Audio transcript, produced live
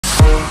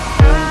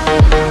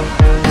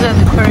These are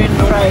the Korean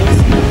fries.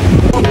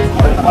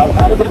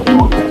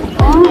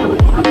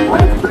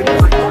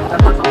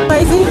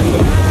 Spicy?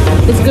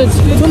 It's good.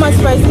 Too much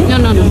spicy?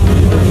 No.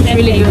 It's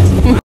really good.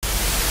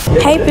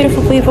 Hey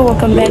beautiful people,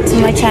 welcome back to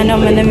my channel.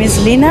 My name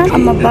is Lina.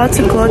 I'm about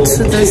to go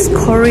to this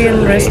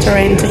Korean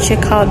restaurant to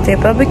check out their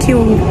barbecue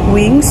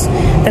wings,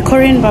 the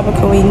Korean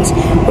barbecue wings,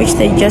 which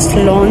they just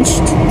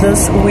launched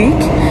this week.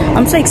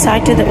 I'm so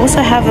excited. They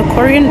also have a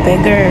Korean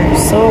burger,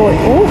 so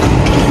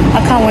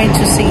I can't wait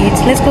to see it.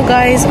 Let's go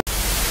guys.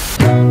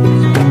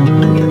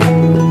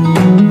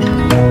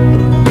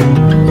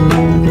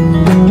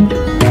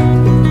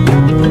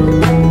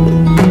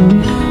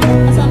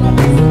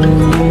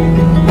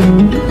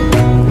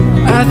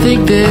 I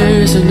think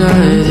there's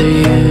another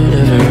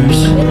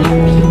universe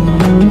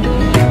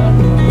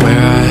where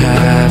I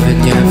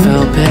haven't yet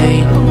felt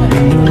pain.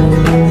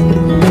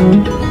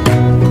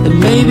 And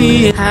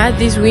maybe I had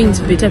these wings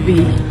better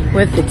be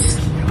worth it.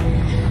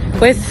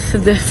 With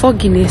the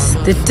fogginess,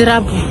 the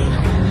trouble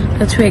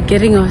that we're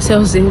getting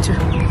ourselves into.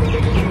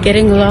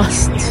 Getting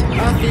lost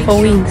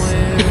for wings.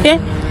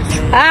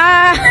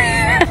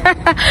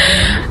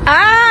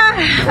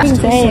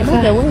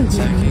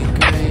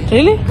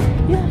 Really?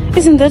 Yeah.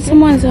 Isn't that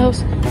someone's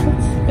house?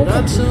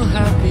 I'm so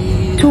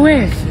happy To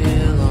where?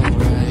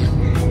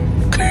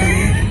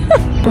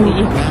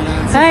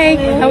 Hi,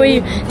 how are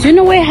you? Do you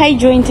know where High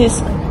Joint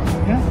is?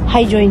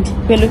 High Joint.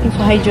 We're looking for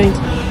High Joint.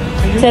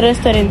 It's a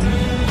restaurant.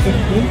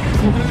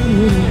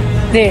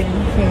 There.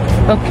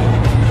 Okay.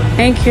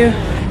 Thank you.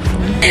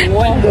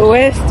 The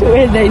West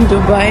weather in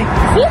Dubai.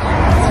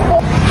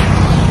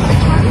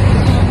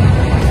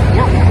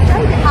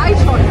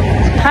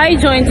 High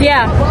Joint,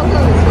 yeah.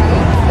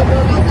 The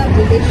burgers are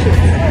delicious.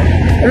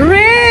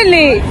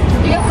 Really?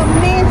 It's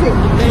amazing.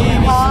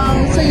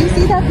 So you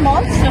see that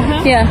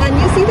mosque? Yeah. And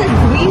you see that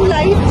green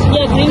light?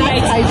 Yeah, green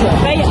light.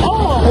 Right.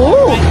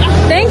 Oh,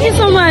 thank you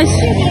so much.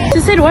 She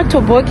said what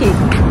tteokbokki?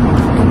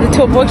 The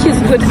tteokbokki is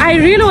good. I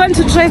really want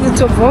to try the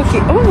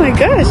tteokbokki. Oh my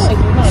gosh.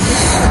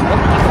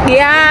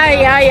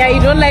 Yeah.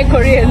 You don't like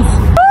Koreans.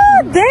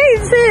 Oh, there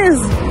it is.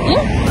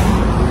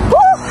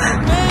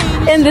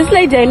 And this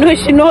lady, I know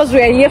she knows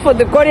we are here for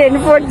the Korean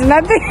food.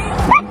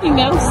 Nothing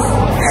else.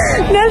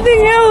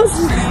 Nothing else.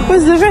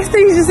 Was the first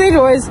thing she said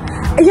was,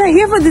 "Yeah,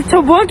 here for the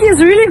tteokbokki is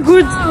really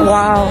good."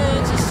 Wow.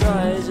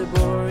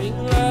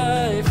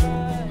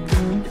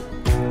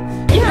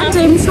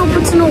 I'm so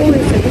putting on with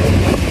it.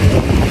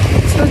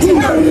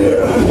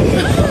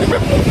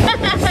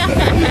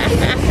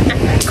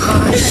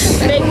 Gosh,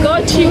 they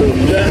got you.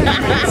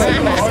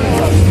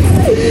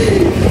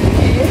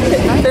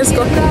 Let's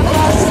go.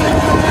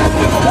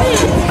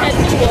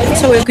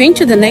 So we're going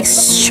to the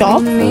next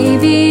shop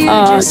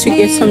to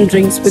get some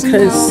drinks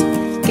because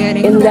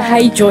in the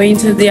High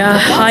Joint they are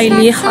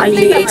highly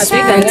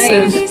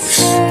expensive.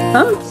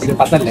 Huh?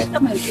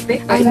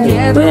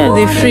 Where are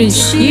the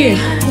fridge? Here.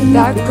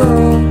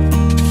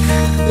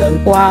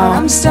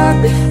 Wow.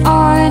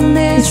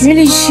 It's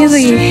really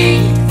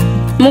chilly.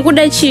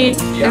 Mokudachi.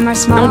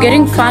 I'm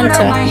getting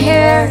Fanta.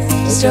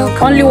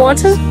 Only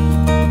water?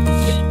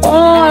 Oh,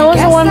 I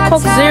also want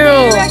Coke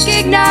Zero.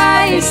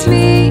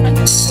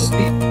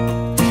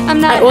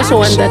 I also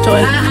want that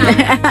one.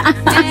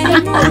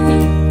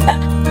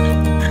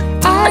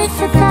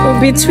 We'll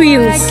be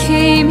twins.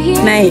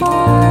 Nice.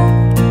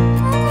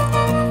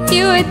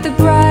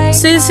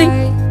 Sissy,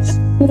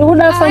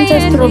 would have Fanta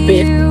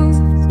strawberry.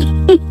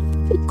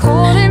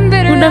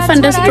 Would have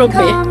Fanta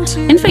strawberry.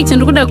 In fact, I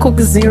would have Coke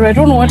Zero. I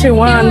don't know what I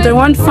want. I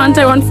want Fanta.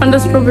 I want Fanta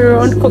strawberry. I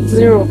want Coke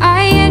Zero.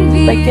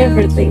 Like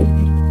everything.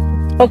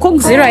 For Coke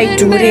Zero, I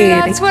do it.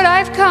 I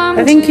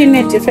think you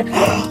need different.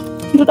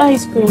 Not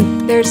ice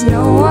cream. There's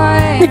no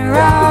one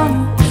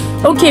around.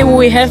 Okay, well,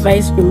 we have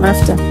ice cream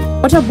after.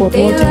 What about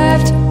water?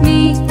 Left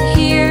me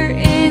here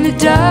in the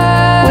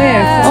dark.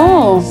 Where?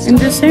 Oh, in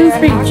the same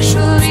fridge. So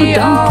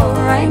dumb.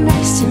 Right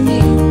next to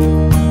me.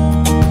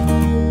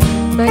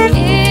 But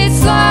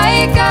it's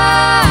like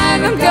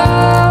I'm a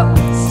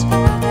ghost.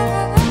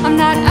 I'm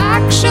not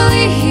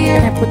actually here.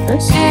 Can I put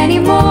this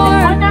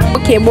anymore?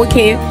 Okay.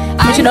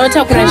 You should not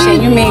talk about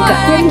you make it.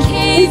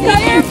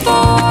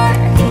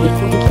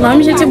 Mom,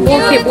 you should talk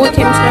about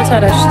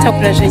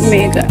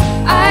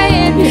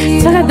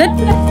so that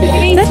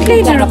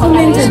lady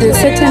recommended a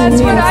certain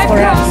meal for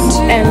us,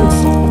 and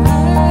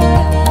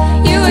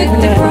you with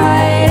the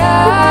bright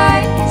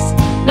eyes.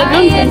 I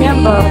don't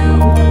remember.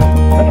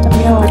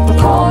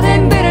 Cold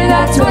and bitter,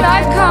 that's what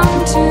I've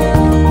come to.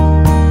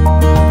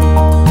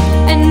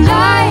 And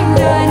I'm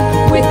done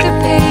with the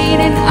pain,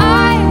 and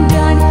I'm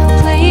done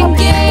playing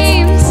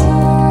games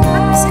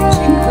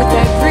with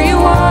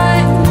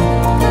everyone.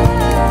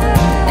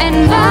 And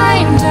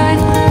I'm done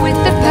with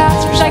the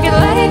past, wish I could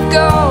let it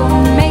go,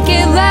 make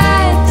it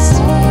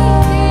last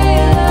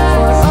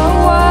for a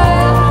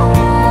while.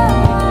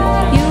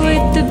 You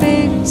with the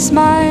big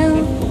smile,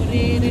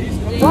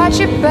 watch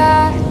your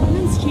back,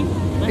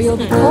 or you'll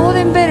be cold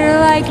and bitter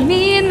like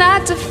me, and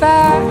that's a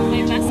fact.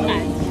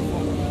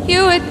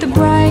 You with the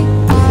bright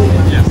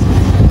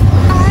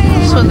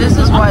eyes. So this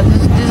is why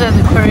these These are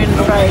the Korean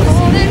fries.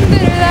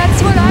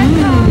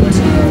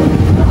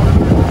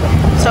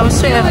 So we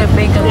still have a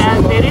bacon. Yeah,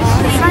 the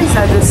fries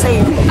are the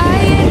same.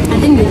 I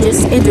think they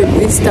just added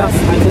this stuff.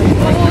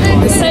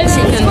 The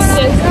chicken.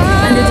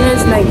 And it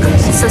has like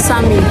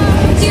sesame.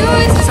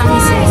 Sesame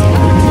seeds.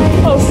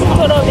 Oh,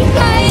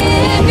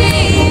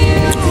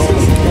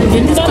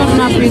 and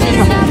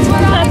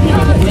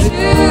this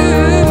is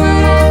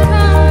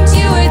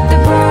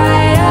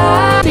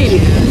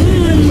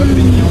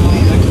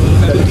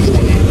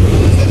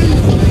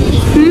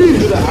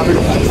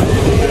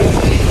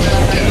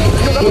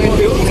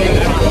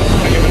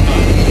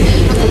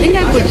I think I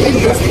could eat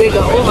this bigger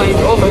over and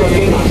over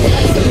again.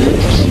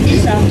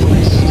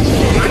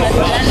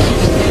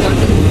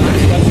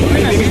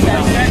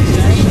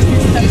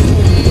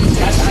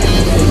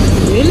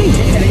 Really?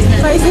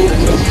 Spicy?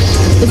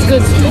 It's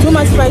good. Too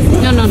much spicy?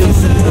 No.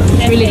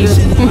 Really good.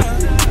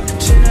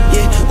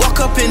 Yeah, walk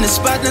up in the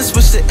spot and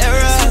switch the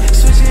era.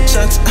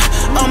 Chucks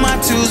on my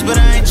twos, but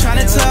I ain't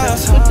tryna talk.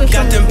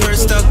 Got them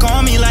birds stuck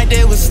on me like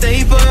they was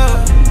stable.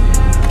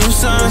 New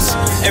songs,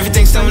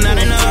 everything's still not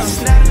enough.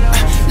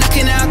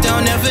 Knocking out,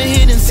 don't ever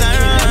hit in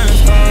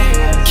sirens.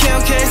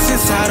 KLK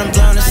inside, I'm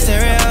blowing the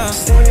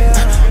stereos.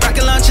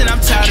 Rocket launch and I'm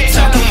tired of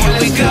talking, here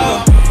we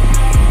go.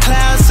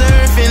 Cloud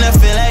surfing, I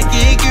feel like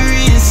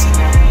Icarus.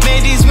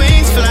 Made these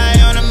wings fly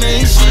on a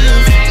mission.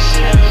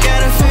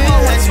 Gotta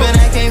feel heights, but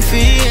I can't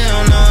feel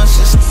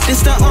nauseous.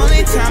 This the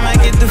only time I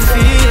get to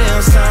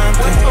feel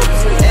something.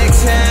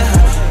 Exhale,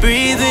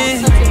 breathe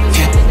in.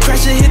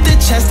 Pressure hit the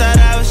chest, thought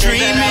I was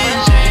dreaming.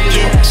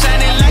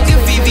 Shining like a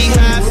VV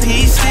high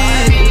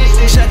pieces.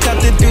 Chuck up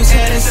the deuce,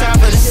 head inside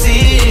for the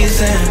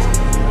season.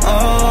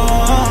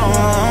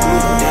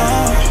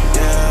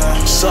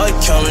 Saw it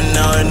coming,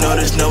 now I know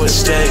there's no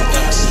mistake.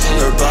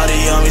 Her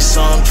body on me,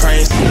 so I'm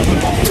praying.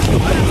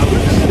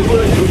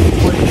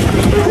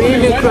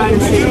 Really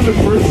crunchy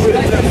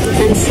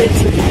and sweet.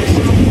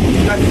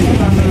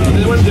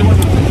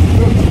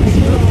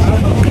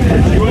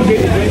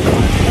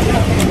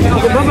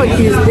 The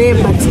barbecue is there,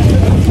 but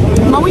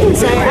my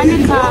wings are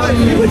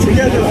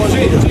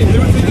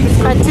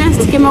I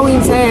just came my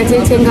wings I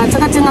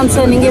think I'm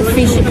selling a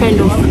fish kind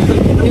of.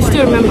 You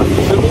still remember?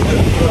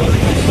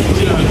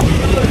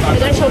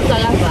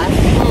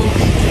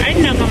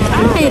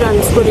 I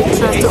don't fully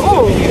trust.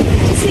 Oh,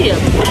 see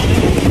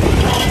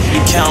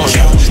count,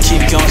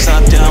 keep going,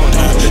 stop down.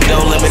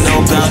 No limit, no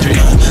boundary.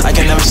 I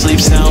can never sleep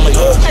soundly.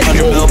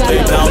 100 mil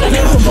pay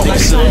boundary.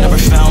 Niggas still never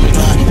found me.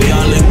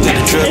 Beyond lick to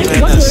the drip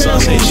and that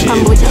sauce ain't shit.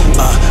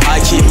 I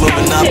keep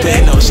moving, not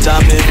paying, no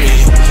stopping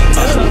me.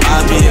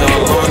 I be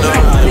all on the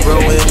ride,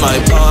 roll with my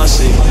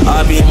posse.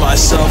 I be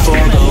myself, all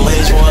the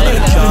lanes wanna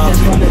come.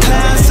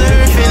 Cloud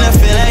surfing, I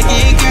feel like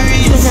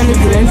Icarus.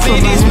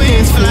 Made these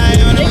wings fly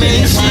on a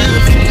mission.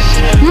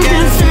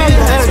 Gotta feel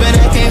heights, but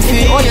I can't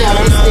feel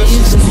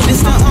nauseous.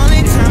 This the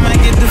only time I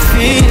get to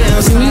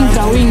feel something.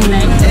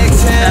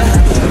 Exhale,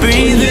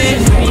 breathe in.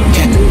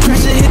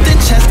 Pressure hit the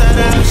chest, thought I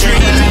was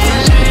dreaming.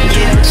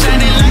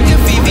 Shining like a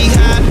VV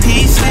high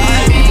pieces.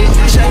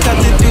 Check out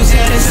the dudes,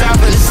 head inside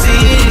for the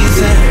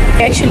season.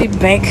 Actually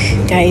back,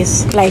 guys,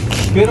 like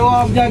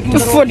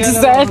for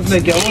dessert.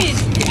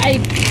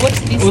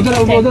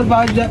 उधर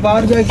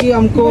बाहर जाके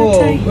हमको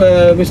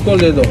miss call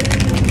दे दो.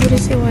 What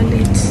is your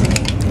wallet?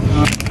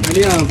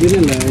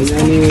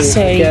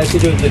 Sorry.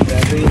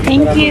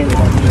 Thank you.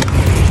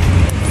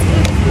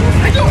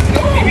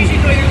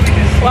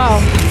 Wow.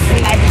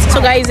 So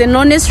guys, an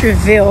honest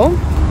review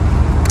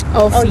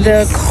of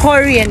the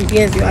Korean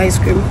Gyezu ice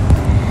cream.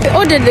 I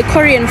ordered the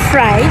Korean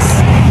fries.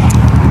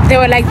 They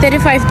were like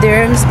 35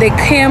 dirhams. They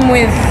came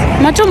with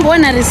Matombo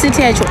and receipt.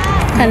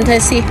 Can't I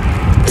see?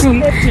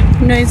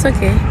 No, it's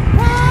okay.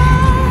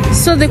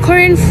 So the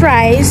Korean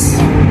fries,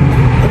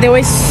 they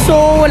were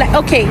so like,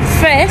 okay,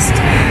 first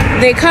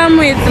they come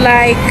with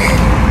like,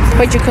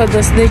 what you call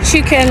this, the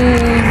chicken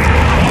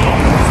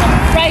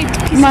fried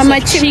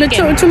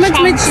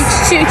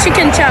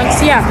chicken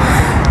chunks. Yeah,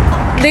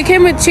 they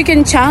came with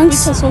chicken chunks.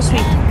 These are so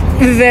sweet.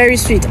 Very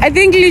sweet. I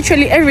think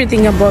literally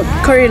everything about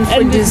Korean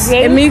food is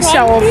a mixture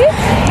of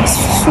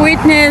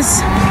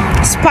sweetness,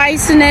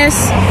 spiciness,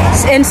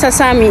 and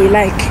sesame.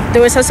 Like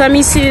there were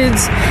sesame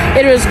seeds.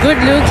 It was good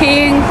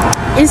looking,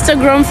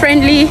 Instagram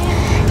friendly,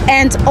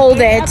 and all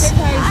that.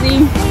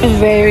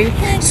 Very.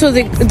 So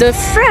the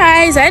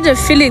fries, I had a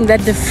feeling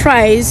that the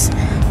fries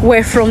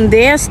were from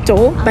their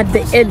store, but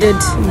they added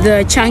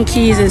the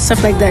chunkies and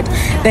stuff like that.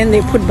 Then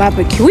they put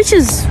barbecue, which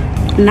is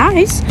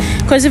nice,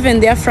 because even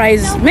their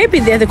fries, maybe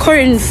they're the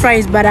Korean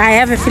fries, but I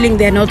have a feeling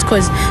they're not,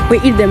 because we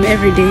eat them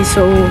every day.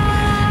 So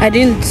I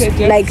didn't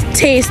like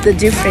taste the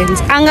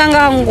difference.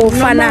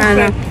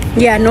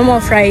 Yeah, normal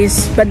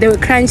fries, but they were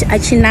crunch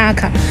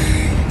achinaka.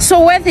 So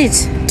worth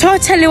it,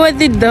 totally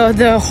worth it.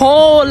 The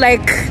whole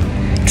like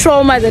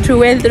trauma that we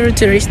went through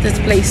to reach this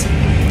place.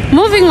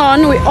 Moving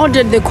on, we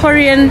ordered the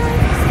Korean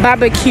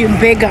barbecue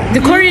burger, the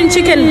Korean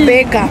chicken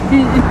burger.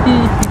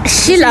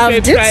 She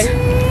loved it.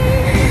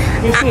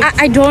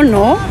 I don't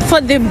know.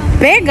 For the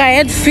burger, I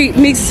had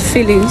mixed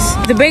feelings.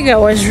 The burger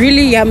was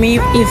really yummy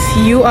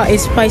if you are a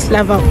spice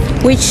lover,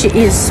 which she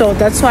is, so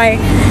that's why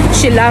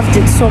she loved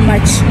it so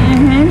much.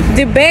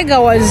 The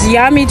burger was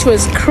yummy. It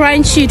was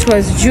crunchy, it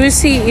was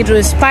juicy, it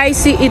was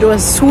spicy, it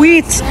was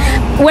sweet.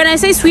 When I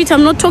say sweet,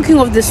 I'm not talking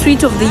of the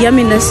sweet of the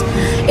yumminess.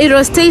 It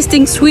was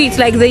tasting sweet,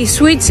 like they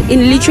sweet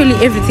in literally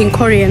everything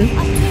Korean.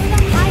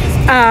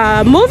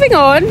 Moving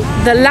on,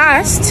 the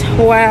last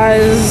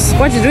was,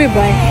 what did we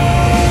buy?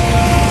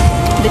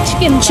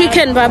 The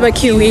chicken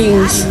barbecue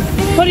wings.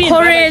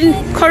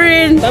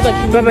 Korean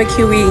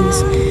barbecue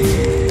wings.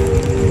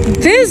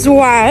 These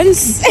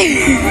ones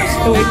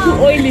they were too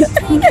oily.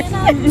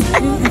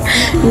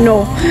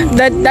 No,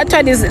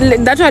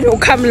 that one will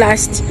come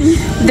last.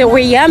 They were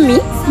yummy.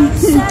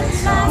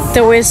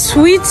 They were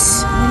sweet,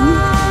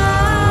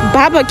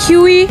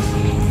 barbecuey,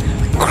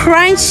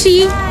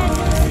 crunchy,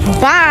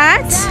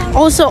 but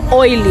also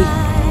oily.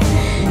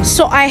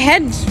 So I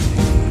had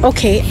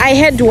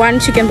one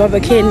chicken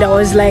barbecue and I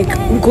was like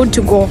good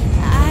to go.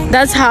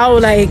 That's how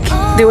like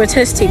they were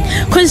testing,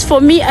 because for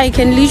me I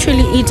can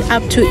literally eat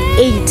up to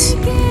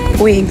 8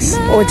 wings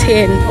or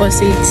 10 or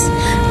 6,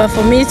 but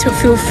for me to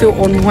feel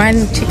on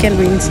one chicken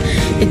wings,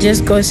 it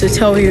just goes to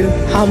tell you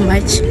how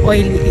much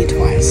oily it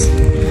was.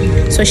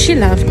 So she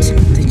loved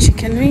the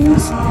chicken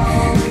wings.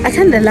 I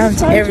kind of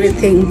loved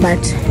everything,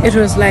 but it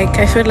was like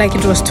I felt like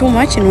it was too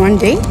much in one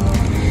day.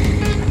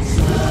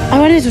 I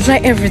wanted to try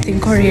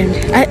everything Korean.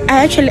 I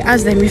actually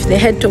asked them if they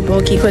had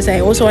tteokbokki, because I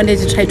also wanted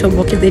to try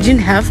tteokbokki. They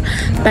didn't have,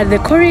 but the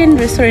Korean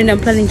restaurant I'm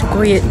planning to go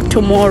here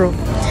tomorrow,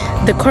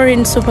 the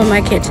Korean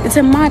supermarket, it's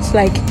a mart,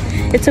 like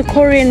it's a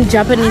Korean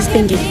Japanese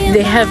thing.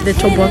 They have the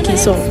tteokbokki,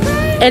 so,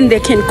 and they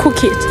can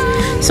cook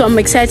it. So I'm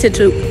excited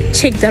to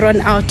check that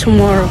one out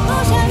tomorrow.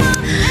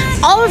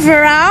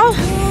 Overall,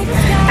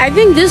 I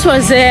think this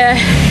was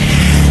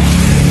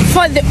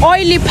for the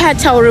oily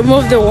part, I'll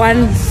remove the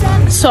 1,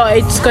 so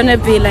it's gonna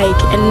be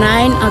like a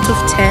 9 out of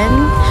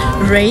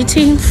 10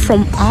 rating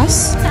from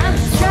us.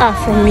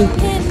 From me.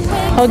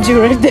 How do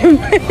you rate them?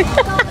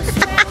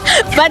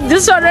 But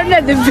this one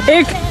under the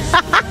big.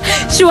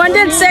 She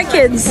wanted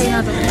seconds.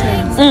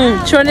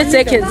 She wanted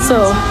seconds,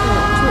 so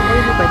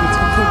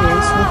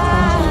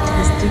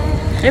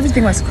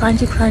everything was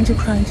crunchy,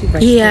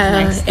 but yeah,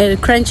 nice. And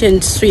crunchy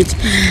and sweet.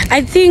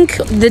 I think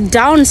the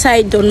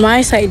downside on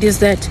my side is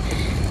that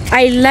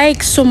I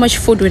like so much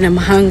food when I'm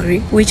hungry,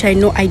 which I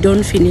know I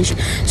don't finish.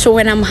 So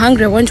when I'm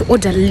hungry, I want to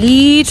order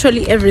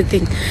literally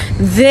everything.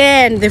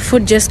 Then the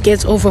food just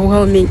gets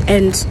overwhelming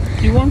and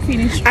you won't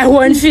finish. I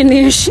won't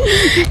finish.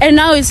 And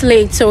now it's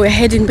late, so we're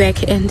heading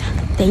back. And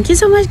thank you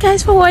so much,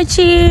 guys, for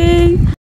watching.